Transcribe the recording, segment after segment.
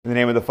In the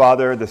name of the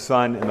Father, the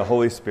Son, and the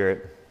Holy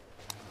Spirit.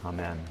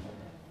 Amen.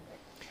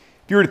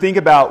 If you were to think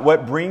about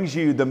what brings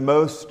you the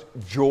most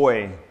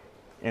joy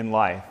in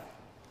life,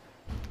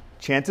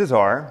 chances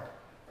are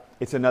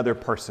it's another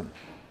person.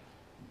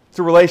 It's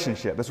a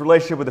relationship. It's a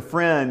relationship with a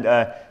friend,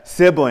 a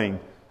sibling,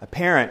 a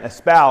parent, a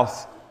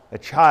spouse, a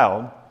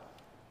child.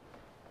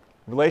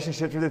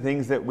 Relationships are the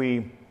things that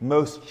we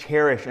most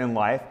cherish in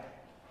life.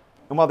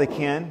 And while they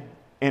can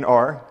and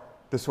are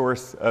the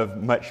source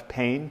of much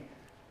pain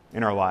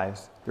in our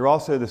lives, they're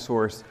also the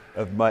source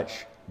of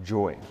much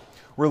joy.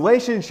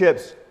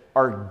 Relationships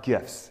are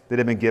gifts that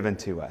have been given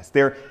to us.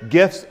 They're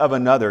gifts of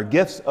another,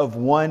 gifts of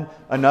one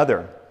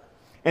another.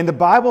 And the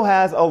Bible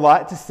has a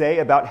lot to say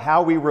about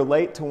how we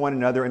relate to one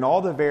another in all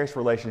the various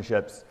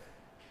relationships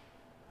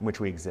in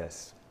which we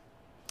exist.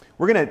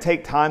 We're going to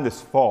take time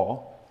this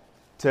fall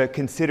to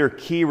consider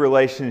key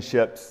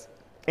relationships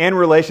and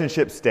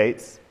relationship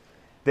states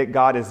that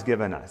God has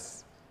given us.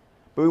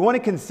 But we want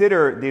to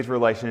consider these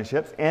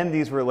relationships and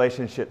these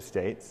relationship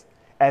states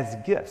as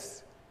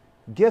gifts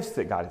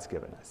that God has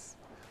given us.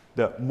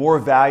 The more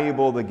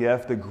valuable the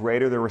gift, the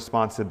greater the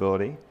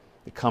responsibility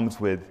that comes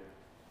with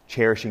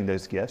cherishing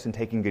those gifts and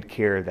taking good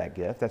care of that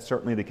gift. That's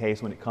certainly the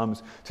case when it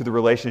comes to the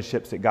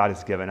relationships that God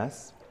has given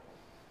us.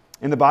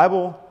 And the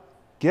Bible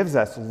gives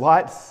us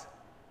lots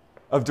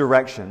of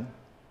direction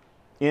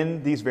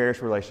in these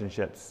various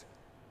relationships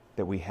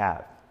that we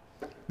have.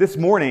 This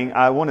morning,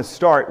 I want to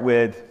start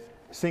with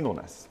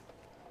singleness.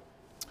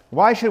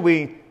 Why should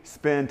we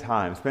spend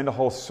a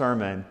whole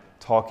sermon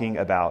talking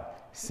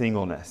about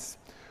singleness?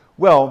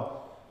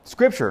 Well,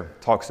 Scripture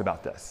talks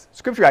about this.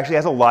 Scripture actually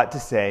has a lot to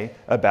say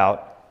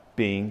about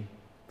being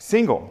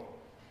single.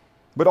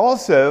 But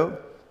also,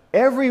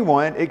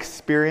 everyone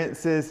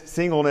experiences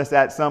singleness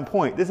at some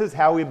point. This is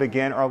how we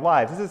begin our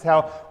lives. This is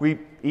how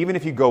even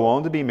if you go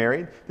on to be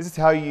married, this is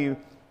how you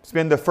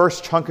spend the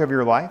first chunk of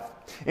your life.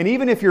 And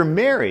even if you're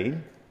married,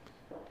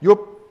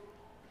 you'll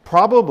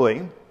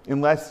probably,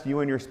 unless you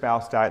and your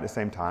spouse die at the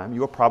same time,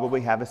 you will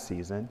probably have a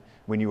season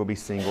when you will be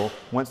single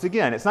once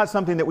again. It's not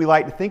something that we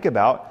like to think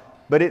about,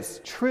 but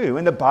it's true.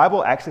 And the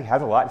Bible actually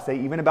has a lot to say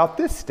even about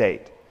this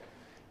state.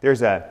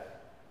 There's a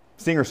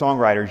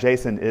singer-songwriter,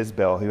 Jason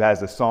Isbell, who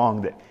has a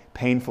song that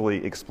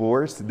painfully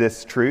explores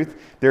this truth.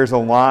 There's a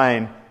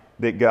line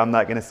that, I'm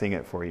not going to sing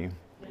it for you,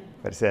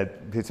 but it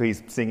said, so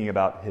he's singing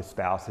about his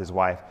spouse, his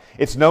wife.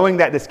 It's knowing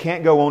that this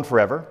can't go on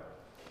forever.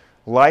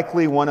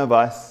 Likely one of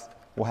us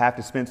will have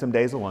to spend some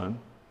days alone.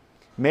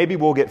 Maybe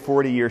we'll get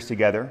 40 years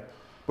together,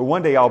 but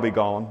one day I'll be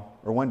gone,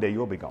 or one day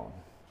you'll be gone.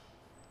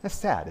 That's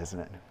sad, isn't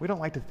it? We don't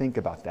like to think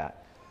about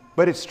that.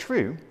 But it's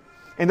true.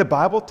 And the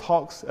Bible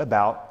talks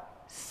about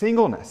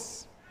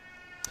singleness.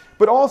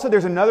 But also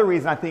there's another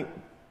reason I think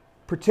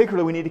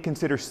particularly we need to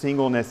consider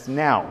singleness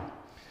now.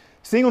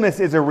 Singleness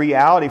is a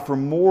reality for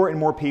more and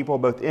more people,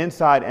 both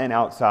inside and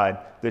outside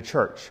the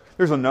church.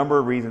 There's a number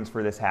of reasons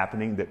for this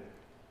happening that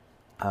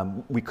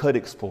we could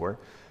explore.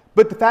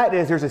 But the fact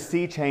is there's a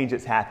sea change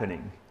that's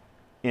happening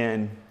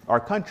in our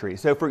country.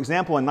 So, for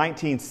example, in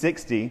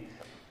 1960,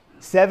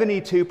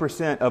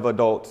 72% of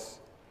adults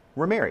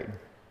were married.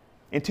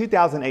 In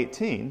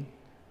 2018,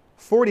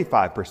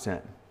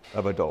 45%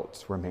 of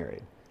adults were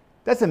married.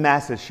 That's a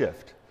massive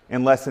shift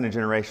in less than a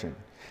generation.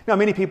 Now,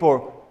 many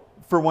people,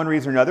 for one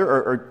reason or another,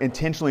 are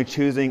intentionally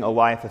choosing a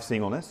life of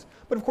singleness.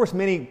 But of course,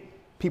 many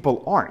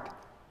people aren't.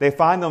 They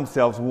find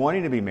themselves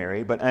wanting to be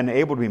married, but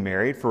unable to be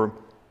married for,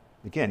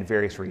 again,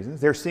 various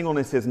reasons. Their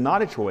singleness is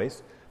not a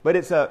choice, but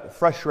it's a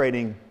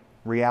frustrating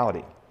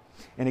reality.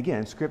 And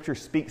again, Scripture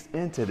speaks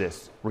into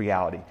this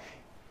reality,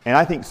 and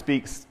I think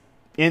speaks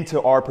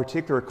into our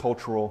particular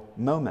cultural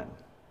moment.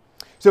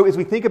 So as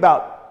we think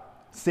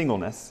about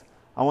singleness,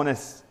 I want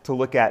us to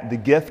look at the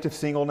gift of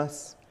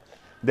singleness,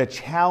 the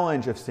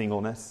challenge of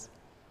singleness,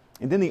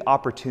 and then the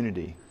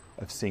opportunity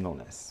of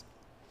singleness.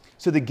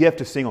 So the gift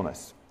of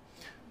singleness.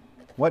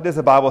 What does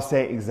the Bible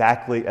say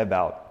exactly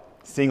about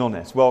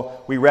singleness?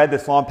 Well, we read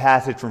this long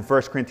passage from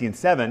 1 Corinthians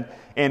 7,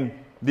 and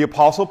the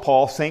Apostle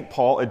Paul, St.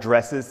 Paul,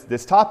 addresses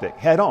this topic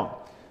head on.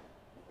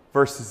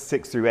 Verses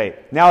 6 through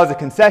 8. Now, as a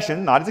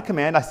concession, not as a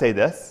command, I say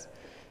this.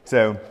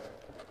 So,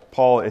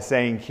 Paul is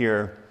saying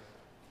here,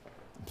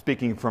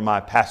 speaking from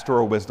my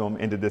pastoral wisdom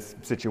into this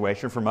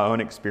situation, from my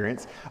own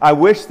experience, I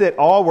wish that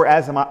all were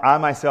as I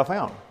myself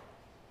am.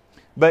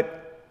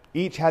 But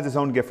each has his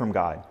own gift from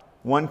God,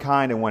 one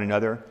kind and one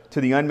another.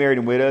 To the unmarried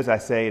and widows, I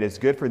say it is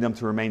good for them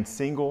to remain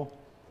single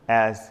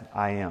as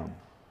I am.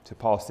 To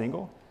Paul,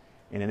 single.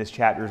 And in this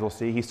chapter, as we'll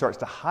see, he starts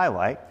to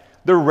highlight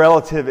the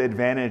relative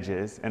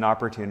advantages and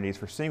opportunities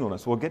for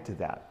singleness. We'll get to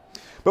that.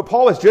 But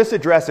Paul has just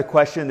addressed a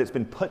question that's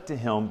been put to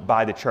him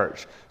by the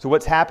church. So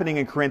what's happening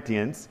in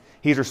Corinthians,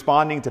 he's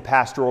responding to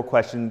pastoral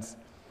questions,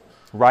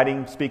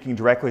 speaking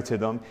directly to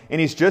them,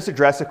 and he's just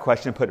addressed a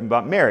question put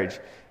about marriage.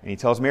 And he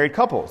tells married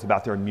couples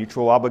about their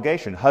mutual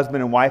obligation.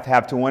 Husband and wife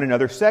have to one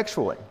another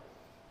sexually.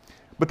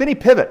 But then he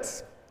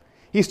pivots.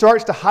 He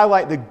starts to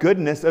highlight the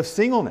goodness of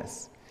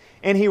singleness.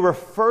 And he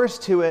refers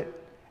to it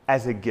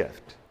as a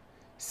gift.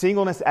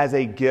 Singleness as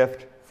a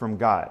gift from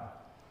God.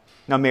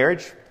 Now,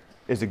 marriage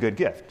is a good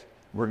gift.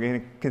 We're going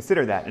to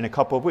consider that in a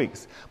couple of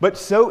weeks. But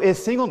so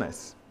is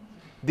singleness.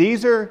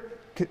 These are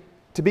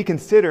to be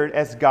considered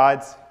as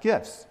God's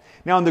gifts.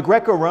 Now, in the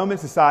Greco-Roman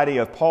society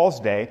of Paul's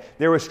day,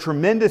 there was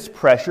tremendous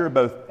pressure,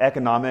 both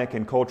economic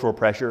and cultural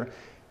pressure,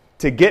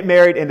 to get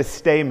married and to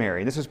stay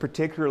married. This was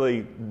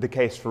particularly the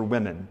case for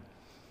women.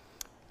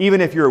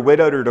 Even if you're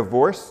widowed or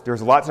divorced,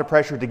 there's lots of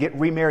pressure to get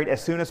remarried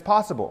as soon as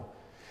possible.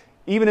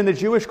 Even in the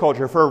Jewish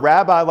culture, for a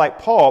rabbi like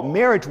Paul,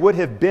 marriage would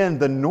have been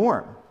the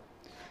norm.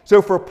 So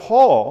for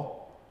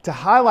Paul to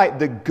highlight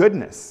the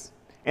goodness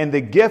and the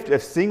gift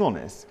of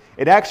singleness,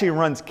 it actually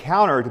runs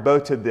counter to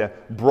both to the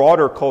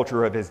broader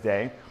culture of his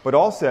day, but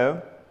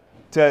also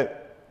to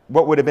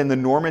what would have been the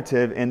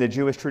normative in the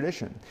Jewish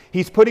tradition.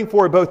 He's putting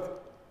forward both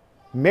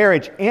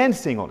marriage and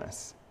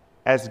singleness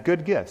as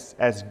good gifts,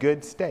 as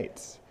good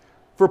states.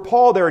 For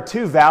Paul, there are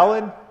two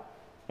valid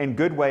and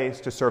good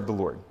ways to serve the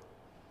Lord,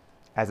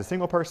 as a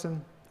single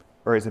person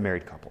or as a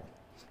married couple.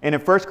 And in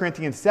 1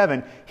 Corinthians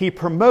 7, he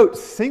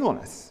promotes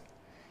singleness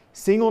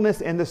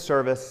in the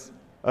service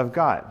of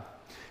God.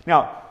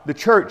 Now, the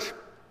church,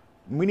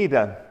 we need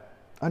to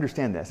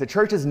understand this. The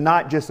church is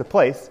not just a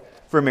place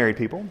for married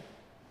people.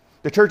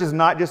 The church is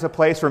not just a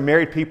place for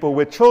married people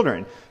with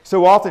children.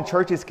 So often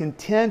churches can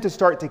tend to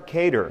start to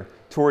cater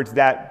towards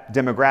that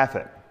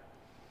demographic.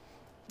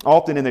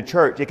 Often in the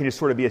church, it can just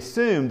sort of be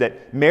assumed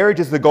that marriage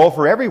is the goal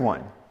for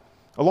everyone,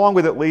 along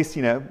with at least,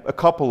 a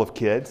couple of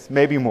kids,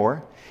 maybe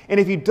more. And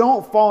if you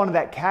don't fall into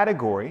that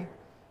category,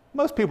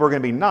 most people are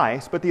going to be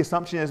nice, but the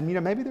assumption is,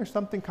 maybe there's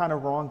something kind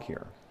of wrong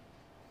here.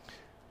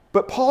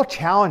 But Paul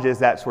challenges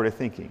that sort of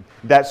thinking,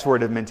 that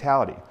sort of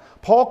mentality.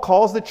 Paul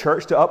calls the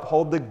church to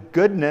uphold the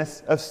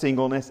goodness of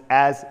singleness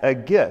as a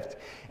gift.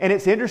 And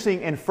it's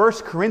interesting, in 1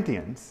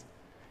 Corinthians,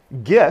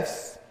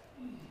 gifts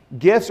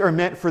are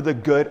meant for the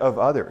good of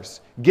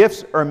others.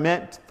 Gifts are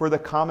meant for the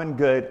common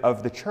good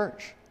of the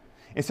church.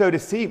 And so to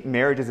see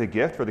marriage as a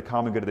gift for the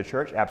common good of the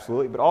church,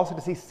 absolutely, but also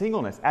to see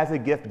singleness as a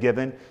gift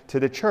given to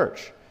the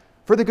church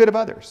for the good of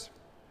others.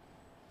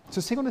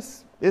 So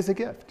singleness is a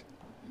gift.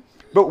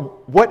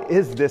 But what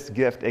is this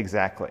gift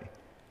exactly?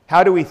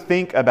 How do we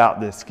think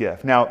about this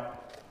gift? Now,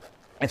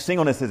 if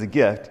singleness is a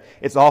gift,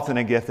 it's often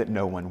a gift that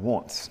no one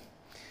wants.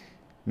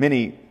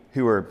 Many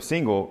who are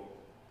single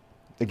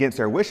against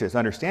their wishes,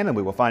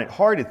 understandably, will find it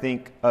hard to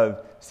think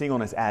of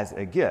singleness as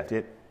a gift.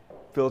 It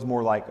feels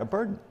more like a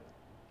burden.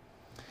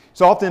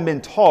 It's often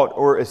been taught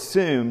or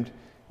assumed,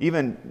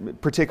 even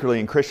particularly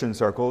in Christian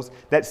circles,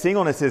 that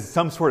singleness is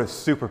some sort of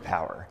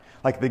superpower.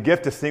 Like the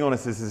gift of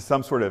singleness is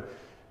some sort of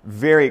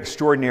very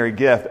extraordinary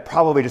gift that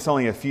probably just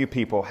only a few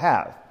people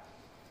have.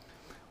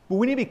 But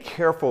we need to be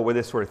careful with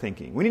this sort of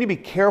thinking. We need to be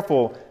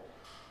careful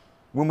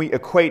when we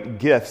equate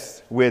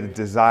gifts with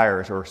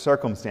desires or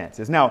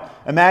circumstances. Now,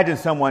 imagine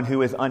someone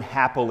who is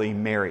unhappily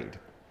married.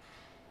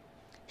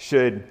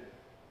 Should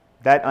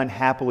that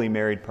unhappily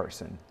married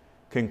person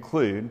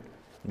conclude,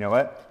 you know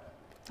what,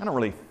 I don't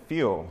really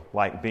feel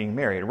like being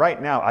married.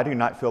 Right now, I do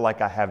not feel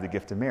like I have the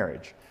gift of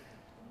marriage.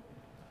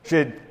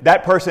 Should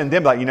that person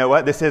then be like, you know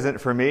what, this isn't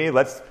for me,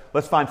 let's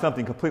find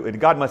something completely,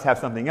 God must have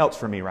something else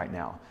for me right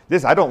now.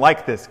 I don't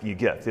like this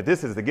gift. If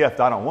this is the gift,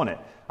 I don't want it.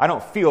 I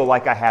don't feel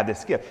like I have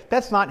this gift.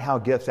 That's not how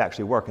gifts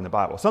actually work in the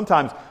Bible.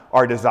 Sometimes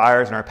our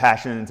desires and our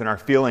passions and our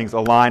feelings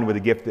align with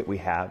the gift that we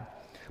have.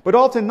 But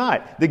often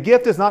not. The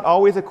gift does not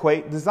always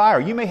equate desire.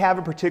 You may have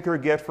a particular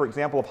gift, for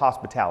example, of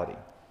hospitality.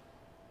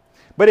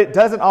 But it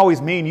doesn't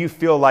always mean you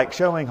feel like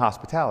showing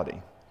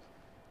hospitality.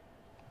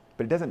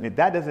 But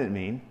that doesn't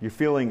mean your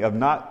feeling of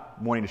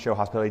not wanting to show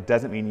hospitality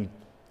doesn't mean you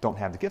don't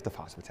have the gift of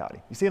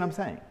hospitality. You see what I'm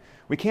saying?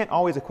 We can't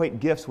always equate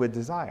gifts with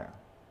desire.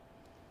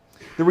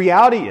 The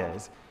reality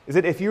is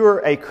that if you are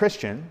a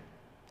Christian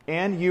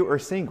and you are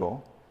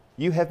single,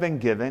 you have been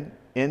given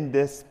in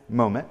this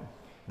moment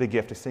the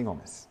gift of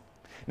singleness.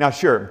 Now,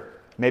 sure,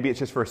 maybe it's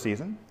just for a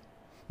season.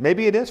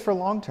 Maybe it is for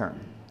long term.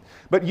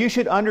 But you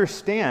should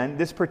understand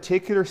this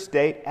particular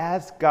state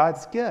as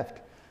God's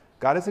gift.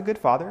 God is a good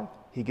father.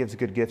 He gives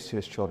good gifts to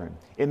his children.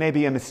 It may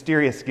be a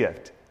mysterious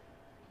gift.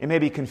 It may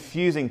be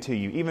confusing to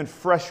you, even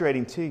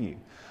frustrating to you.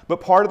 But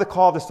part of the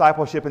call of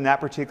discipleship in that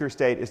particular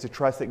state is to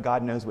trust that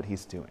God knows what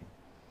he's doing.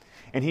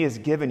 And he has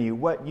given you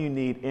what you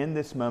need in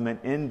this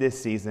moment, in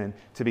this season,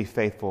 to be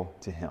faithful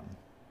to him.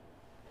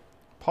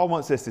 Paul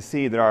wants us to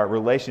see that our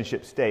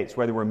relationship states,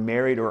 whether we're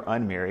married or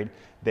unmarried,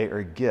 they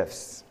are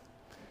gifts.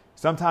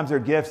 Sometimes they're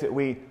gifts that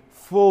we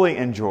fully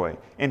enjoy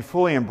and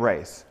fully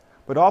embrace.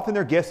 But often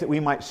they're gifts that we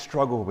might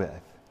struggle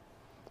with.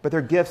 But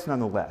they're gifts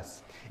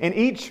nonetheless. And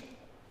each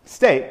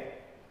state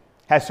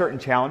has certain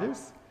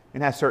challenges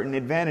and has certain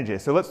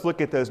advantages. So let's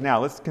look at those now.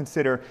 Let's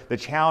consider the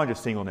challenge of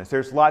singleness.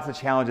 There's lots of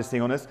challenges of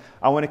singleness.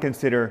 I want to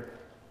consider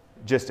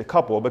just a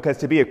couple, because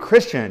to be a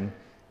Christian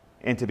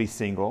and to be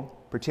single,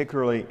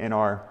 particularly in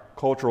our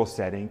cultural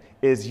setting,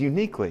 is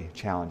uniquely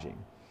challenging.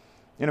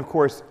 And of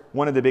course,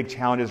 one of the big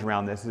challenges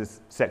around this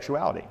is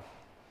sexuality.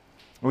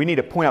 We need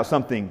to point out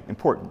something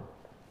important.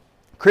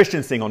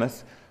 Christian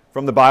singleness,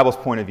 from the Bible's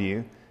point of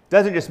view,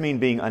 doesn't just mean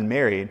being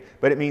unmarried,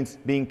 but it means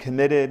being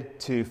committed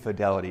to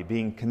fidelity,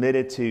 being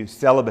committed to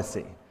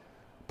celibacy,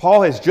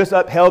 Paul has just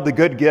upheld the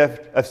good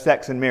gift of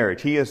sex and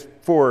marriage. He is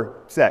for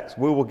sex.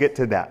 We will get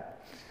to that.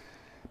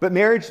 But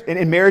marriage,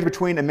 in marriage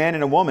between a man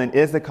and a woman,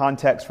 is the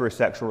context for a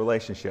sexual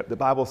relationship. The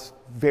Bible's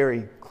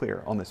very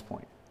clear on this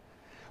point.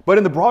 But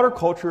in the broader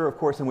culture, of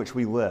course, in which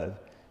we live,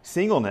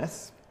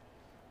 singleness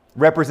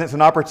represents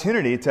an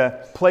opportunity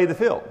to play the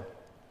field,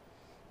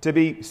 to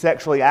be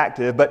sexually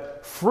active,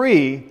 but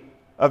free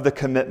of the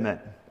commitment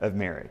of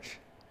marriage.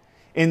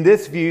 In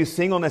this view,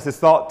 singleness is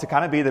thought to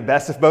kind of be the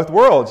best of both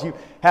worlds. You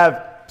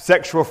have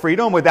sexual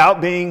freedom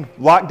without being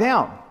locked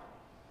down.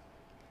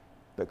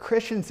 But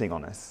Christian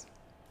singleness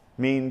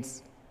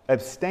means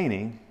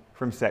abstaining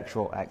from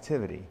sexual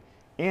activity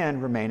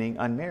and remaining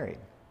unmarried.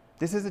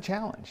 This is a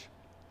challenge.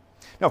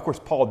 Now, of course,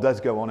 Paul does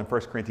go on in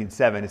 1 Corinthians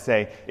 7 to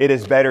say it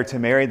is better to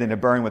marry than to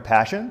burn with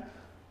passion.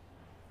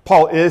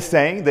 Paul is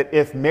saying that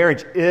if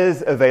marriage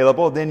is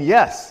available, then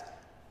yes,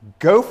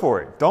 go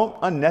for it. Don't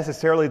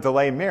unnecessarily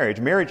delay marriage.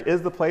 Marriage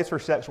is the place for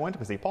sexual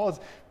intimacy. Paul is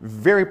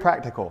very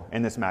practical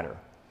in this matter.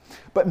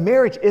 But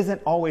marriage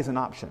isn't always an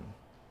option,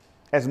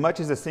 as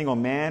much as a single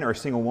man or a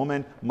single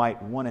woman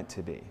might want it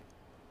to be.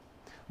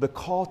 The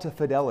call to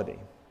fidelity,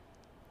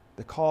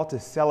 the call to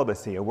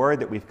celibacy, a word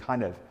that we've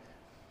kind of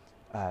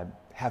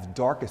have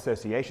dark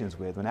associations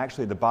with, when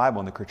actually the Bible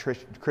and the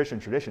Christian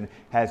tradition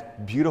has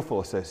beautiful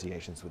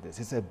associations with this.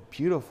 It's a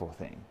beautiful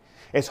thing.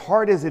 As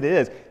hard as it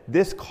is,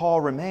 this call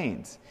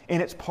remains,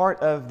 and it's part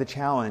of the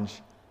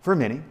challenge for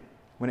many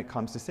when it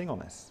comes to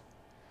singleness.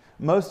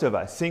 Most of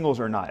us, singles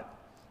or not,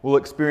 will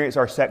experience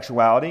our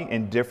sexuality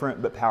in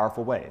different but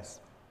powerful ways.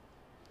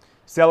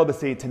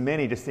 Celibacy to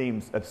many just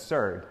seems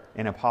absurd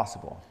and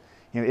impossible.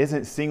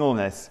 Isn't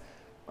singleness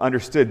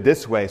understood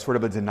this way, sort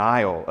of a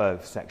denial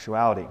of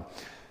sexuality?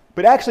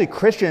 But actually,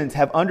 Christians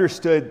have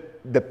understood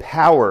the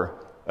power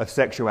of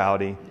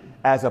sexuality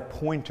as a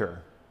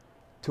pointer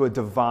to a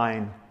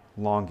divine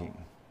longing.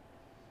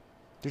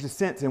 There's a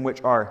sense in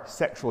which our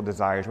sexual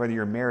desires, whether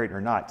you're married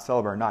or not,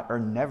 celibate or not, are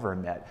never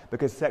met,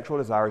 because sexual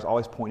desire is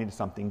always pointing to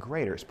something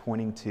greater. It's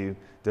pointing to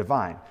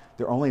divine.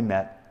 They're only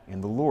met in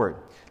the Lord.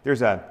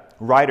 There's a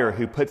writer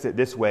who puts it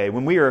this way: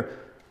 whether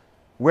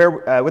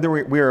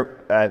we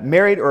are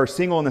married or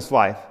single in this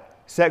life,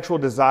 sexual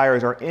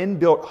desires are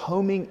inbuilt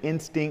homing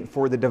instinct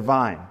for the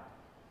divine,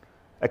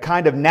 a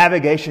kind of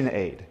navigation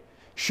aid,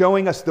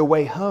 showing us the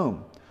way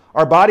home.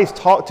 Our bodies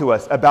talk to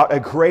us about a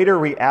greater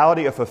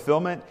reality of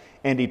fulfillment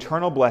and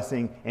eternal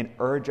blessing and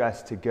urge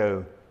us to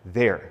go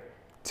there,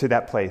 to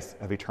that place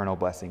of eternal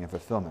blessing and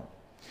fulfillment.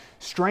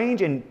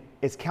 Strange and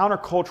as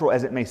countercultural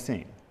as it may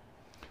seem,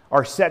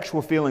 our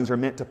sexual feelings are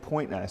meant to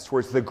point us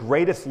towards the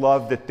greatest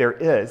love that there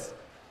is,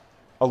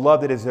 a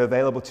love that is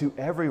available to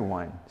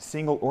everyone,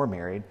 single or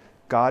married,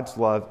 God's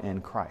love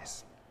in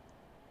Christ.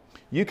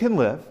 You can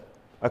live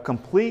a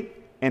complete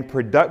and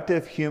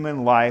productive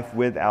human life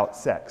without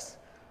sex.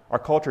 Our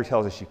culture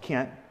tells us you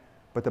can't,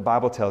 but the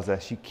Bible tells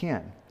us you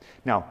can.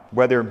 Now,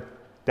 whether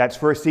that's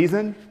for a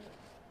season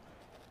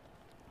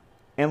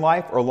in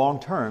life or long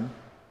term,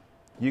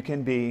 you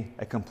can be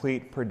a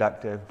complete,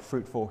 productive,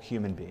 fruitful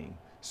human being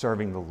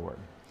serving the Lord.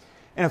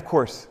 And of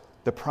course,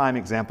 the prime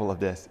example of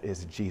this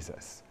is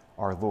Jesus,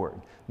 our Lord.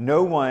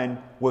 No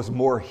one was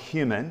more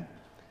human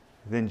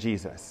than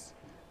Jesus.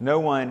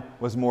 No one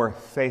was more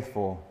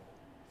faithful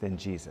than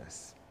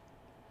Jesus.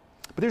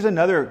 But there's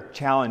another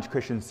challenge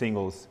Christian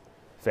singles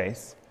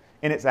face,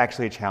 and it's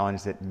actually a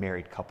challenge that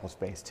married couples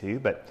face too,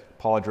 but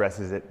Paul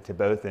addresses it to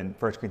both in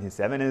 1 Corinthians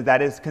 7, and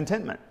that is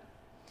contentment.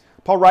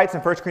 Paul writes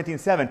in 1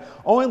 Corinthians 7,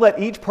 "Only let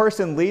each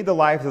person lead the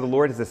life that the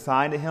Lord has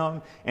assigned to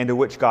him and to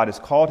which God has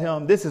called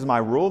him. This is my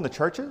rule in the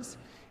churches.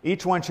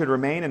 Each one should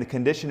remain in the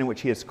condition in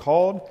which he is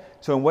called.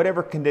 So in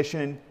whatever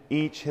condition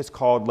each has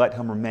called, let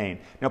him remain."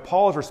 Now,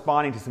 Paul is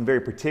responding to some very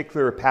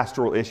particular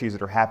pastoral issues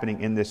that are happening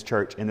in this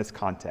church, in this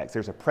context.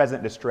 There's a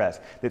present distress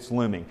that's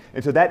looming.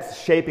 And so that's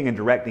shaping and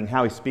directing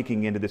how he's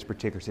speaking into this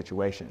particular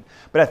situation.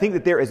 But I think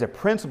that there is a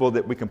principle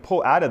that we can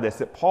pull out of this,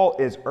 that Paul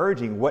is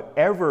urging,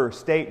 whatever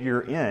state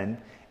you're in,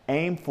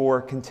 aim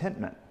for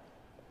contentment.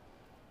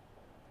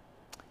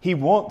 He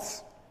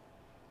wants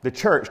the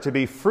church to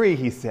be free,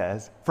 he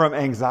says, from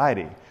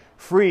anxiety,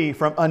 free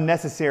from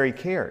unnecessary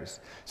cares.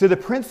 So the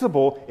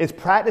principle is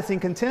practicing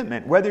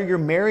contentment, whether you're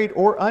married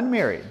or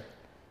unmarried.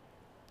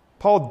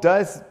 Paul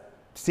does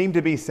seem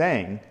to be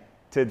saying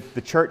to the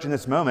church in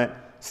this moment,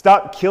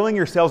 stop killing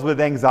yourselves with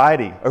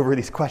anxiety over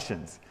these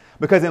questions,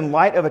 because in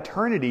light of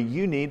eternity,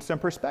 you need some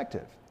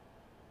perspective.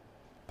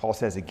 Paul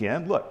says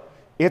again, look,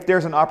 if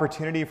there's an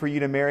opportunity for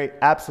you to marry,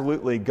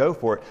 absolutely go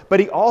for it.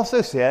 But he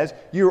also says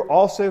you're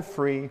also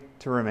free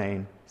to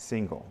remain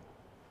single.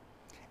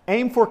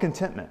 Aim for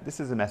contentment. This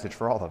is a message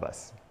for all of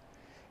us.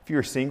 If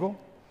you're single,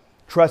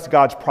 trust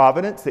God's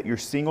providence that your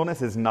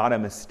singleness is not a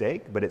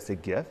mistake, but it's a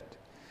gift.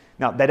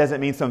 Now, that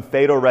doesn't mean some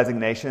fatal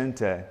resignation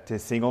to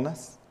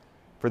singleness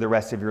for the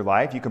rest of your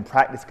life. You can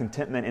practice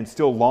contentment and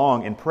still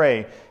long and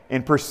pray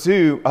and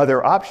pursue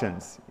other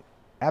options.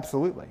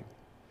 Absolutely.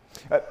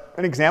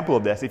 An example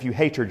of this, if you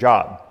hate your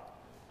job,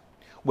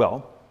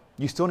 well,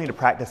 you still need to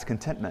practice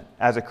contentment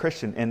as a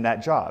Christian in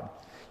that job.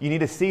 You need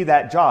to see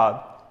that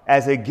job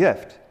as a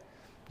gift.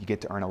 You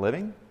get to earn a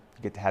living.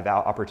 You get to have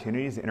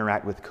opportunities to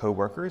interact with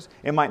coworkers.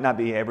 It might not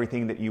be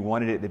everything that you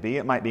wanted it to be.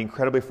 It might be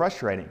incredibly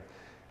frustrating.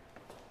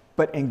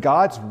 But in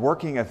God's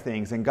working of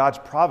things, in God's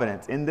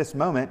providence, in this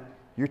moment,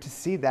 you're to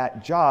see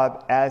that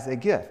job as a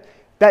gift.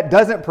 That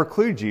doesn't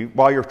preclude you,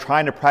 while you're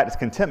trying to practice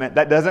contentment,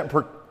 that doesn't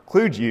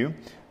preclude you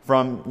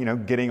from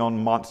getting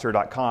on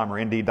Monster.com or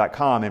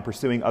Indeed.com and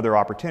pursuing other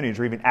opportunities,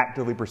 or even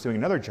actively pursuing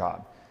another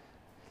job.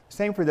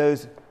 Same for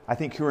those, I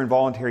think, who are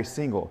involuntary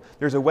single.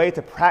 There's a way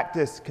to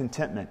practice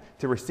contentment,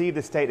 to receive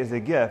the state as a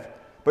gift,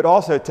 but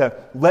also to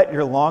let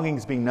your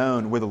longings be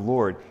known with the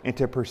Lord and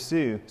to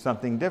pursue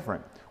something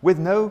different, with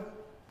no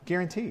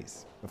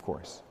guarantees, of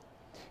course.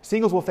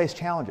 Singles will face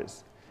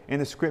challenges, and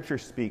the Scripture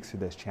speaks to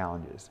those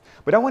challenges.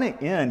 But I want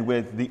to end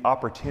with the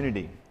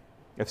opportunity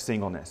of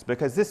singleness,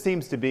 because this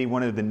seems to be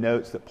one of the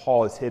notes that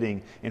Paul is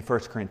hitting in 1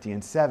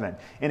 Corinthians 7.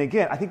 And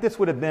again, I think this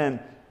would have been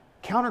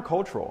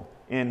countercultural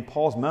in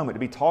Paul's moment to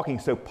be talking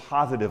so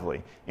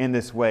positively in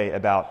this way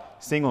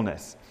about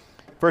singleness.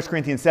 1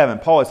 Corinthians 7,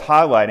 Paul is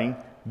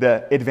highlighting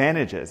the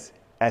advantages,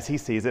 as he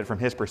sees it from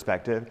his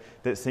perspective,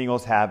 that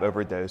singles have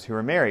over those who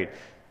are married.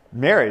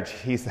 Marriage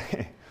is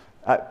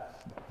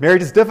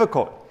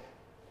difficult.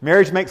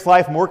 Marriage makes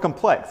life more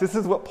complex. This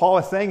is what Paul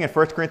is saying in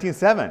 1 Corinthians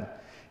 7.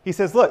 He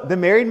says, look, the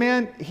married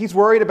man, he's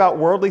worried about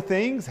worldly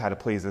things, how to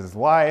please his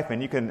wife, and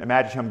you can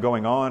imagine him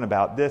going on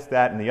about this,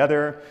 that, and the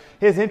other.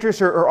 His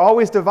interests are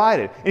always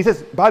divided. And he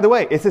says, by the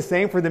way, it's the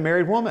same for the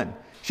married woman.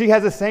 She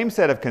has the same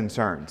set of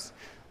concerns,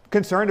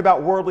 concerned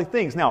about worldly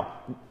things. Now,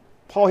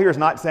 Paul here is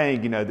not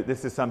saying, that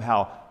this is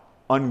somehow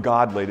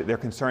ungodly, that they're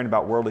concerned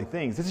about worldly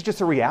things. This is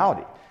just a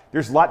reality.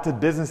 There's lots of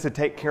business to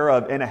take care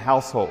of in a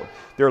household.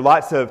 There are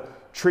lots of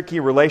tricky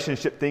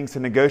relationship things to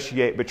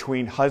negotiate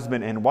between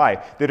husband and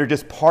wife that are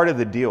just part of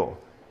the deal.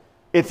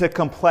 It's a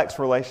complex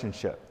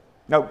relationship.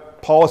 Now,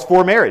 Paul is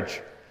for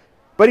marriage,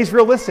 but he's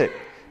realistic.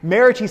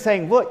 Marriage, he's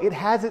saying, look, it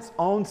has its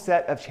own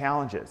set of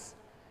challenges,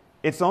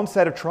 its own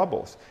set of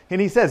troubles.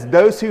 And he says,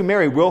 those who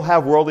marry will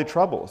have worldly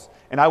troubles,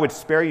 and I would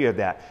spare you of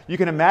that. You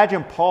can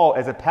imagine Paul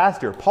as a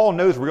pastor. Paul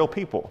knows real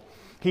people.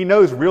 He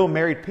knows real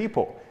married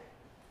people.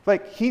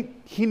 Like,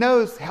 he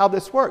knows how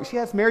this works.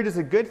 Yes, marriage is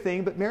a good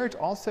thing, but marriage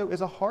also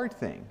is a hard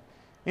thing.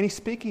 And he's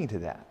speaking to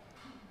that.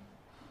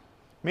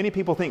 Many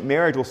people think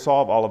marriage will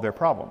solve all of their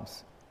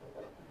problems.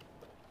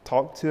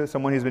 Talk to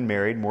someone who's been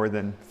married more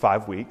than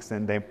 5 weeks,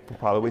 and they will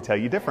probably tell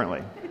you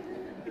differently.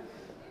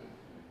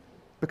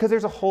 Because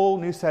there's a whole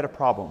new set of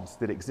problems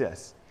that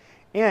exist.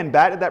 And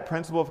back to that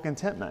principle of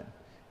contentment,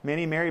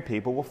 many married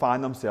people will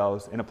find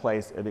themselves in a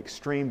place of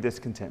extreme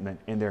discontentment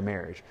in their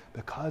marriage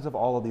because of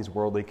all of these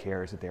worldly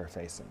cares that they are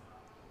facing.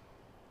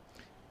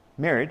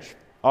 Marriage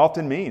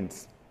often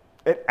means,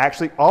 it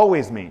actually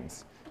always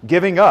means,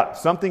 giving up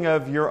something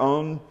of your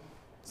own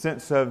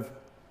sense of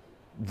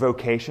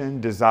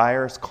vocation,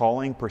 desires,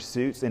 calling,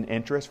 pursuits, and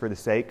interests for the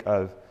sake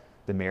of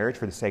the marriage,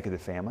 for the sake of the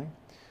family.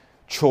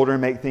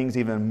 Children make things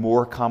even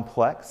more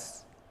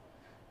complex.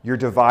 You're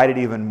divided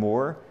even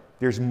more.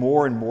 There's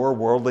more and more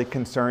worldly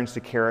concerns to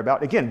care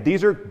about. Again,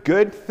 these are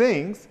good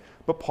things,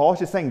 but Paul's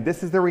just saying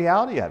this is the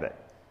reality of it.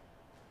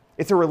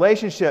 It's a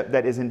relationship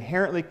that is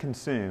inherently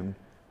consumed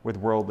with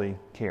worldly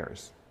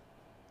cares.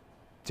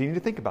 So you need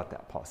to think about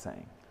that, Paul's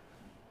saying.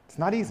 It's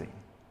not easy.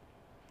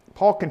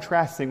 Paul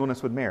contrasts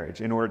singleness with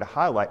marriage in order to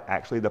highlight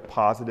actually the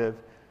positive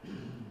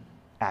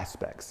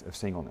aspects of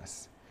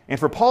singleness. And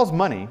for Paul's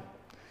money,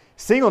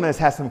 singleness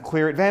has some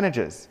clear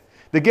advantages.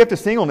 The gift of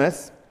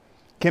singleness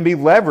can be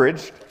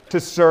leveraged to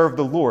serve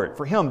the Lord.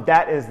 For him,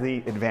 that is the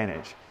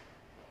advantage.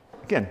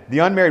 Again, the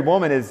unmarried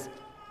woman is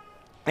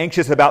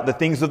anxious about the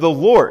things of the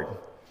Lord.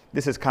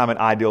 This is kind of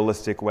an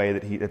idealistic way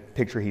that the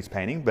picture he's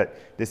painting, but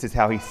this is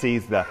how he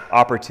sees the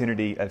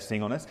opportunity of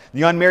singleness.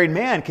 The unmarried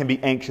man can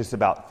be anxious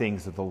about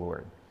things of the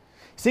Lord.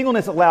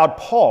 Singleness allowed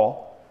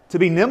Paul to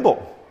be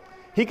nimble.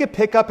 He could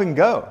pick up and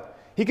go.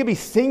 He could be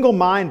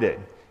single-minded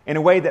in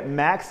a way that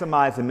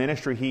maximized the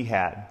ministry he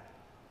had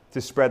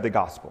to spread the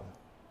gospel.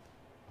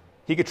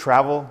 He could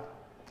travel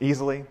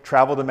easily,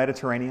 travel the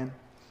Mediterranean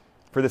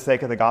for the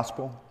sake of the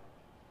gospel.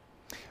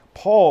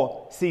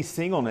 Paul sees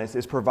singleness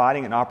as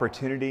providing an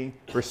opportunity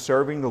for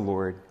serving the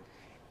Lord.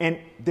 And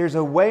there's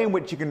a way in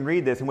which you can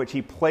read this in which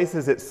he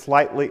places it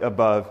slightly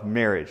above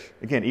marriage.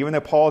 Again, even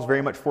though Paul is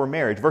very much for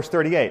marriage. Verse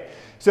 38.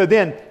 So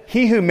then,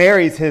 he who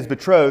marries his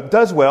betrothed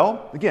does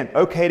well. Again,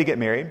 okay to get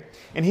married.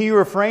 And he who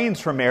refrains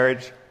from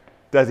marriage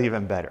does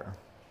even better.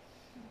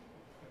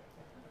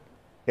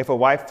 If a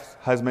wife's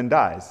husband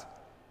dies,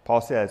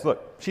 Paul says,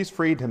 look, she's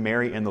free to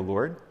marry in the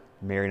Lord,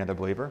 marry another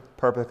believer,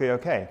 perfectly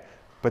okay.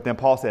 But then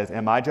Paul says,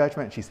 in my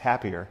judgment, she's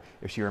happier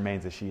if she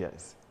remains as she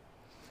is.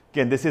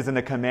 Again, this isn't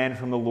a command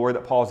from the Lord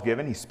that Paul's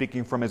given. He's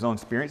speaking from his own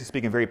experience. He's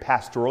speaking very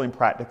pastorally and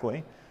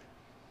practically.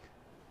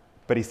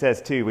 But he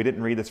says, too, we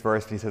didn't read this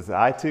verse, but he says,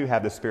 I, too,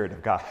 have the Spirit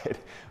of God.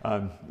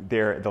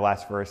 There, the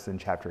last verse in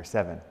chapter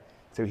 7.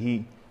 So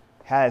he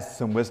has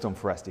some wisdom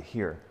for us to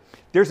hear.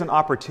 There's an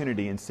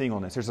opportunity in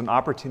singleness. There's an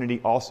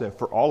opportunity also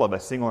for all of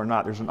us, single or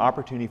not. There's an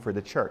opportunity for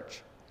the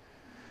church.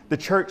 The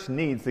church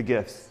needs the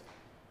gifts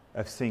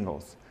of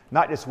singles.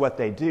 not just what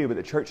they do, but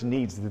the church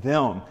needs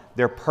them,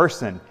 their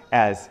person,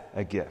 as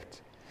a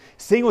gift.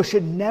 Singles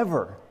should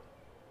never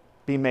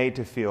be made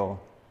to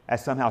feel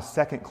as somehow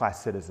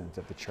second-class citizens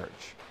of the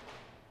church,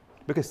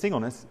 because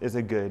singleness is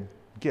a good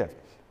gift.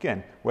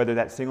 Again, whether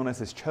that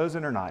singleness is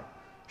chosen or not,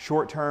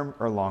 short-term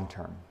or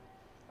long-term.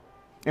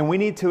 And we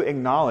need to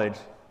acknowledge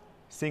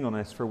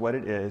singleness for what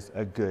it is,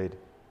 a good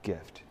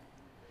gift.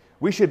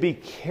 We should be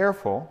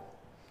careful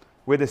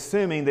with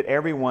assuming that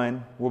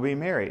everyone will be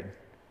married.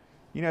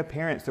 You know,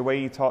 parents, the way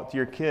you talk to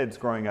your kids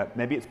growing up,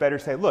 maybe it's better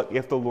to say, look,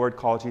 if the Lord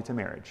calls you to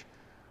marriage.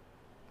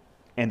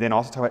 And then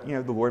also talk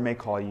about, the Lord may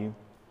call you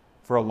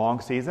for a long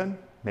season,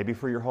 maybe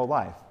for your whole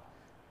life,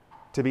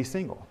 to be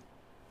single.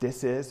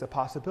 This is a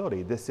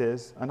possibility. This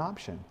is an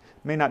option.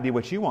 It may not be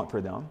what you want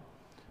for them,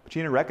 but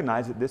you need to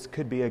recognize that this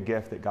could be a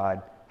gift that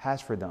God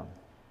has for them.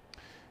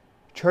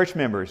 Church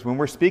members, when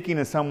we're speaking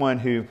to someone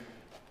who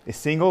is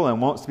single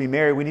and wants to be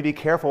married, we need to be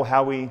careful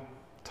how we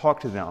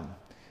talk to them.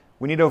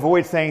 We need to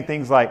avoid saying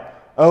things like,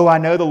 oh, I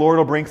know the Lord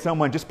will bring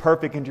someone just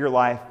perfect into your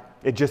life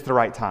at just the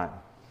right time.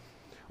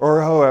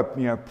 Or, oh,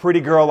 a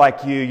pretty girl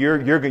like you're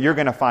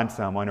going to find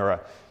someone. Or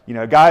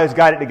a guy who's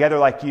got it together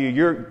like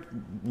you,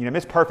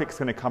 Miss Perfect's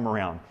going to come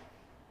around.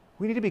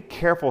 We need to be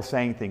careful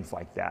saying things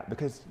like that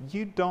because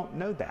you don't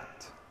know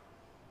that.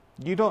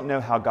 You don't know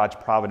how God's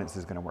providence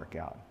is going to work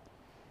out.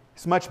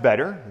 It's much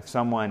better if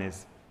someone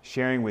is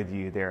sharing with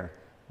you their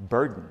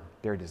burden,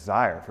 their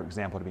desire, for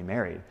example, to be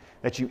married,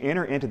 that you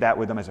enter into that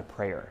with them as a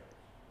prayer.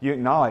 You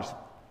acknowledge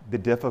the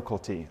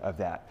difficulty of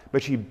that,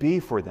 but you be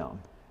for them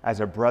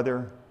as a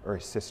brother or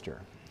a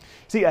sister.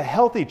 See, a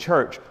healthy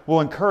church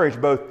will encourage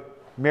both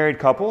married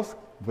couples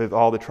with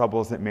all the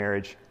troubles that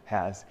marriage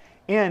has,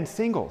 and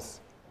singles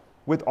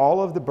with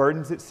all of the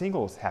burdens that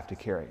singles have to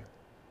carry.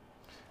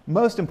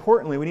 Most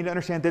importantly, we need to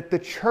understand that the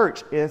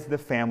church is the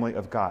family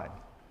of God.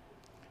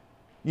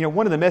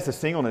 One of the myths of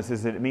singleness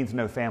is that it means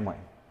no family.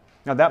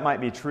 Now, that might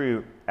be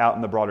true out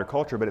in the broader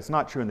culture, but it's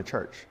not true in the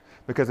church,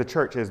 because the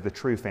church is the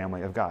true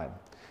family of God.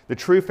 The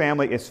true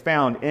family is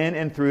found in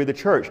and through the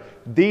church.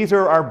 These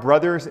are our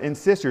brothers and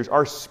sisters,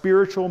 our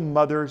spiritual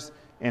mothers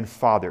and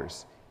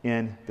fathers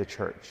in the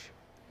church.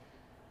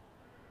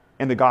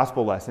 In the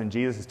gospel lesson,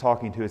 Jesus is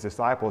talking to his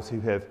disciples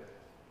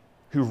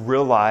who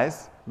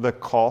realize the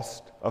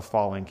cost of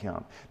following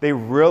him. They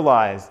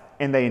realize,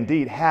 and they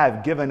indeed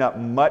have given up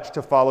much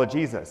to follow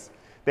Jesus.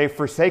 They've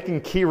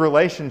forsaken key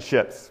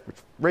relationships, which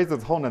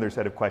raises a whole other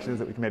set of questions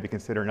that we can maybe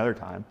consider another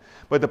time.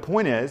 But the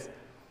point is,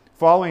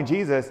 following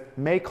Jesus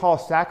may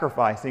cost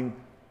sacrificing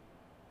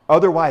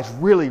otherwise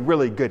really,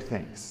 really good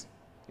things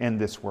in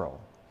this world.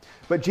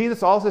 But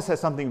Jesus also says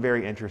something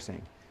very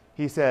interesting.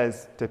 He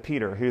says to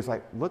Peter, who's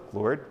like, look,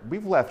 Lord,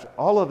 we've left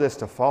all of this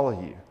to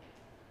follow you.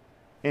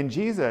 And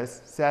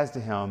Jesus says to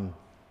him,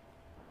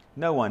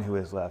 no one who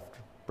has left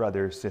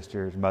brothers,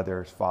 sisters,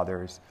 mothers,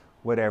 fathers,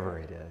 whatever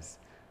it is,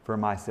 for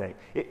my sake,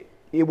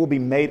 it will be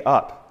made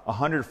up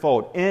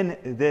 100-fold in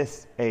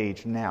this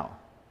age now.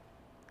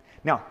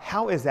 Now,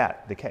 how is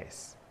that the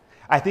case?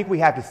 I think we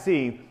have to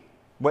see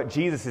what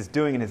Jesus is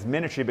doing in his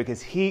ministry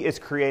because he is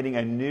creating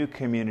a new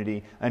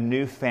community, a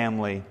new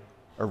family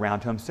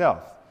around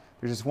himself.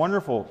 There's this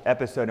wonderful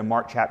episode in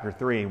Mark chapter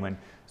 3 when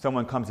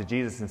someone comes to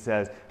Jesus and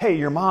says, hey,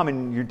 your mom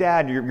and your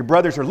dad and your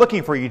brothers are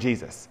looking for you,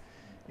 Jesus.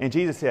 And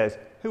Jesus says,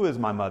 who is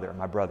my mother,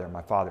 my brother,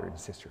 my father, and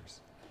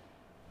sisters?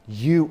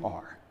 You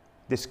are.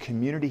 This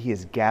community he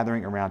is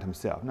gathering around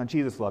himself. Now,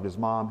 Jesus loved his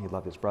mom. He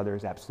loved his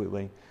brothers,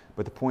 absolutely.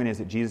 But the point is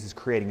that Jesus is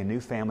creating a new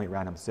family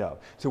around himself.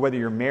 So whether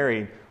you're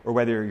married or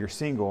whether you're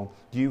single,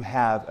 you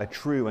have a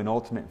true and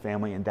ultimate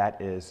family, and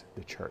that is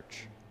the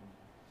church.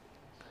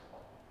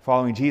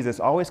 Following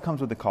Jesus always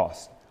comes with a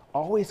cost.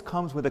 Always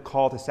comes with a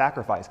call to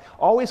sacrifice.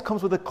 Always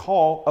comes with a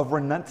call of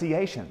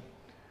renunciation.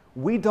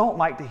 We don't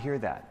like to hear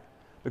that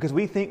because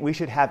we think we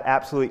should have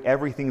absolutely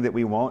everything that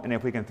we want, and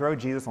if we can throw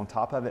Jesus on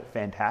top of it,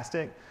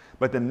 fantastic.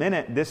 But the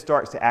minute this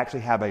starts to actually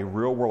have a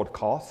real-world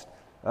cost,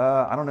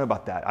 I don't know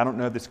about that. I don't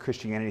know if this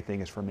Christianity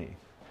thing is for me.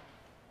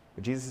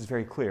 But Jesus is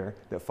very clear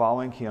that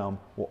following him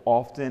will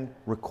always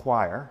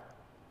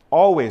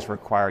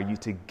require you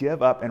to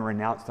give up and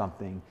renounce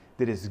something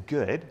that is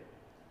good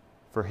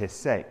for his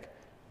sake.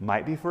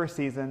 Might be for a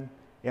season,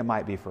 it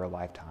might be for a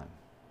lifetime.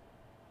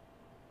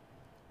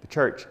 The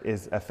church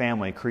is a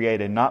family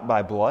created not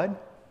by blood,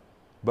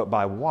 but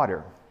by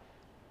water,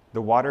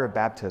 the water of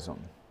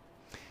baptism.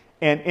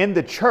 And in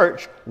the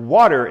church,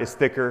 water is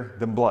thicker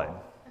than blood.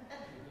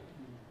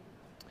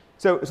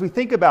 So as we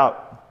think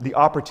about the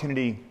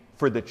opportunity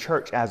for the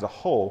church as a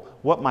whole,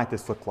 what might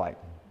this look like?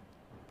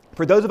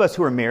 For those of us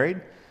who are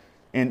married,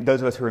 and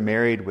those of us who are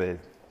married with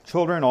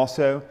children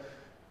also,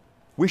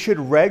 we should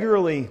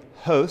regularly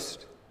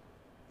host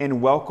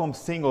and welcome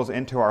singles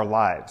into our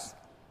lives.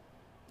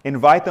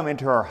 Invite them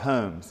into our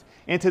homes,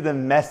 into the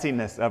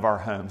messiness of our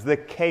homes, the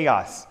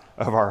chaos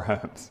of our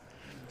homes.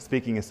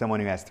 Speaking as someone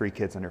who has 3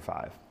 kids under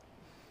 5.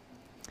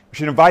 We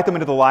should invite them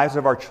into the lives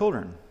of our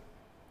children.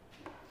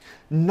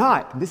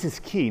 This is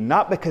key,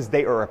 not because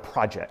they are a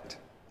project,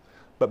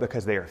 but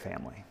because they are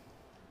family.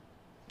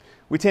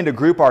 We tend to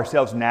group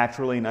ourselves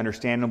naturally and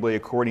understandably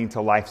according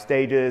to life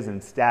stages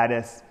and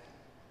status.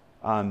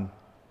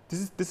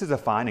 This is a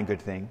fine and good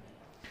thing.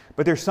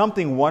 But there's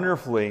something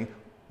wonderfully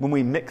when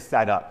we mix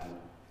that up.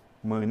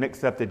 When we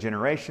mix up the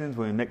generations,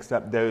 when we mix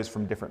up those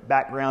from different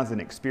backgrounds and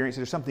experiences,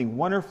 there's something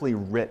wonderfully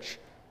rich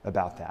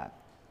about that.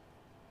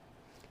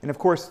 And of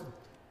course,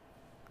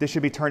 this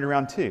should be turned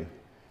around too.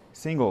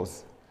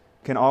 Singles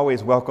can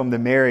always welcome the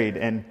married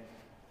and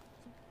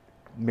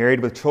married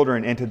with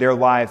children into their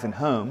lives and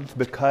homes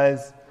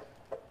because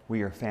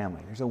we are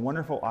family. There's a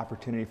wonderful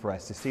opportunity for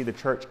us to see the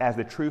church as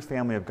the true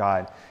family of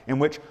God, in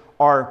which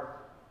our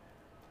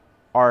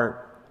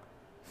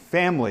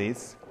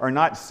families are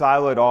not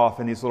siloed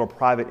off in these little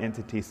private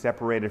entities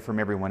separated from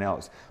everyone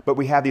else, but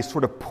we have these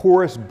sort of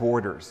porous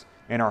borders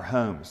in our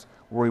homes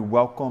where we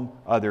welcome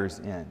others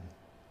in.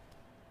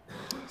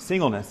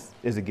 Singleness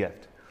is a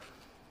gift,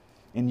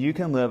 and you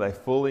can live a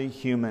fully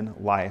human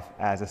life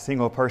as a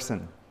single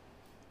person.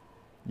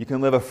 You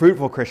can live a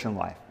fruitful Christian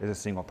life as a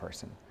single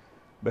person,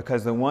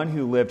 because the one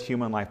who lived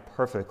human life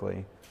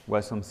perfectly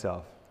was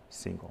himself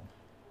single,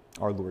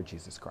 our Lord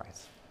Jesus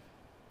Christ.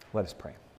 Let us pray.